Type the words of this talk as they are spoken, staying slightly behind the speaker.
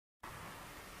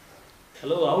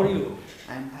Hello, how are you?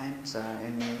 I'm fine, sir.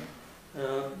 And you?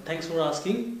 Thanks for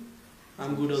asking.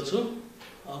 I'm good also.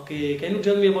 Okay, can you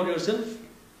tell me about yourself?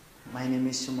 My name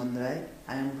is Suman Rai.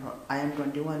 I am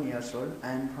 21 years old.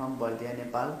 I am from Bardia,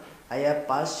 Nepal. I have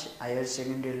passed higher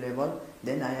secondary level.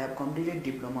 Then I have completed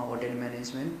diploma hotel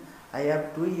management. I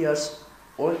have 2 years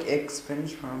work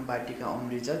experience from Batika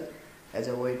Amritsar as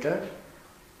a waiter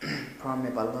from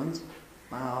Nepalganj.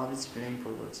 My hobby is playing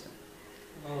football, sir.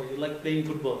 Oh, you like playing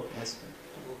football? Yes, sir.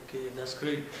 Okay, that's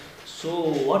great. So,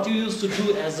 what you used to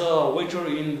do as a waiter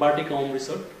in Bartika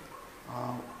Resort?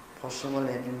 Uh, First of all,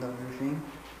 attend the briefing,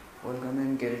 welcome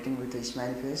and greeting with a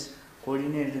smile face,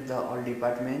 coordinate the all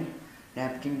department,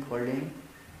 napkin folding,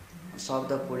 serve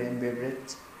the food and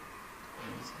beverage.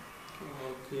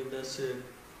 Okay, that's it.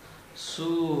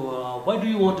 So, why do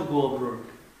you want to go abroad?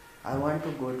 I want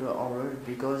to go to abroad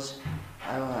because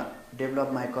I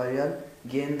develop my career,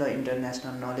 gain the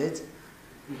international knowledge.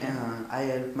 I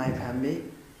help my family,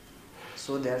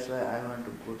 so that's why I want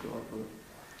to go to abroad.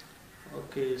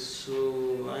 Okay,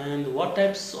 so and what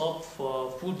types of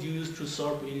food you used to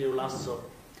serve in your last job?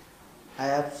 I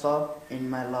have served in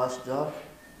my last job,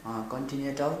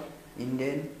 continental,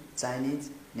 Indian, Chinese,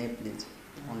 Nepalese.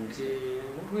 Only. Okay,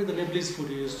 what were the Nepalese food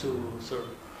you used to serve?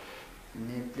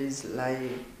 Nepalese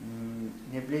like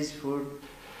Nepalese food,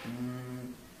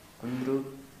 kundruk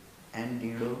and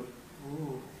dido.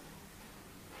 Oh,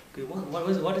 okay.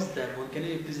 What is that one? Can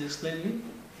you please explain me?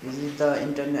 This is the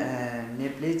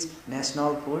Nepalese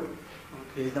national food.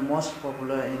 Okay. It is the most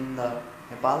popular in the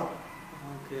Nepal.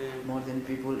 Okay. More than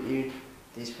people eat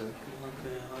this food.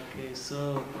 Okay. Okay.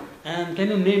 So, and can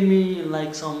you name me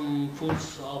like some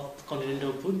foods of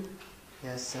continental food?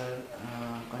 Yes, sir.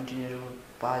 Continue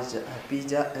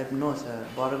pizza, no, sir.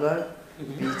 Burger,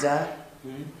 pizza,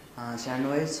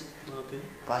 sandwich, Okay.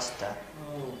 pasta.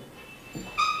 Oh.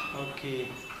 Okay.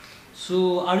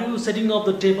 So, are you setting up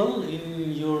the table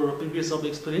in your previous job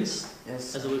experience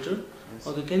Yes. as a waiter? Yes.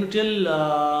 Okay. Can you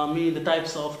tell me the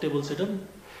types of table setup?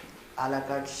 A la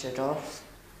carte setups,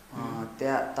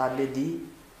 tarledi,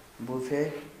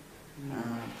 buffet,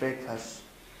 breakfast.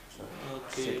 So,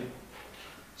 Okay. setup.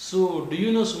 So, do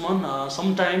you know, Suman?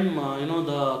 Sometime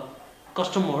the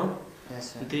customer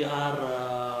Yes, sir. they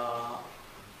are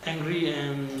angry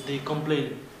and they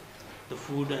complain the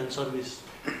food and service.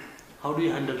 How do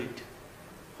you handle it?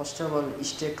 First of all,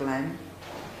 stay calm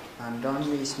and don't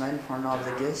be smile in front of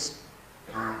the guest.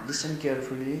 Listen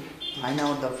carefully. Find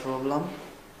out the problem.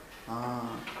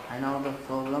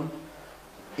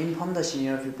 Inform the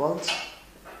senior people.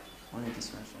 Only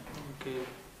this much. Okay.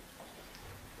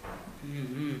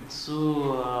 So,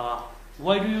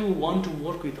 why do you want to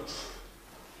work with us?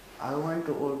 I want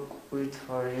to work with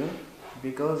for you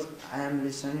because I am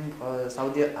listening for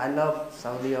Saudi. I love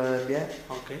Saudi Arabia.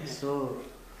 Okay. So,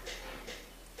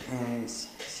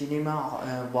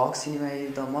 cinema, box cinema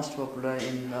is the most popular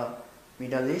in the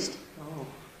Middle East. Oh.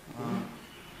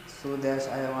 So that's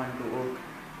I want to work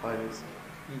for this.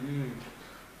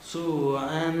 So,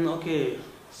 and okay.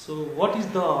 So, what is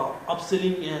the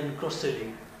upselling and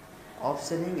cross-selling?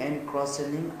 Upselling and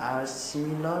cross-selling are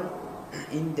similar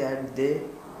in that they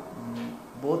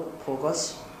both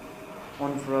focus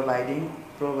on providing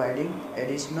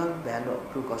additional value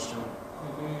to customer.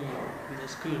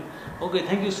 That's good. Okay,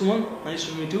 thank you, Suman. Nice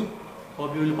to meet you.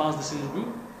 Hope you will pass this interview.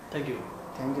 Thank you.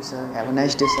 Thank you, sir. Have a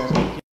nice day, sir.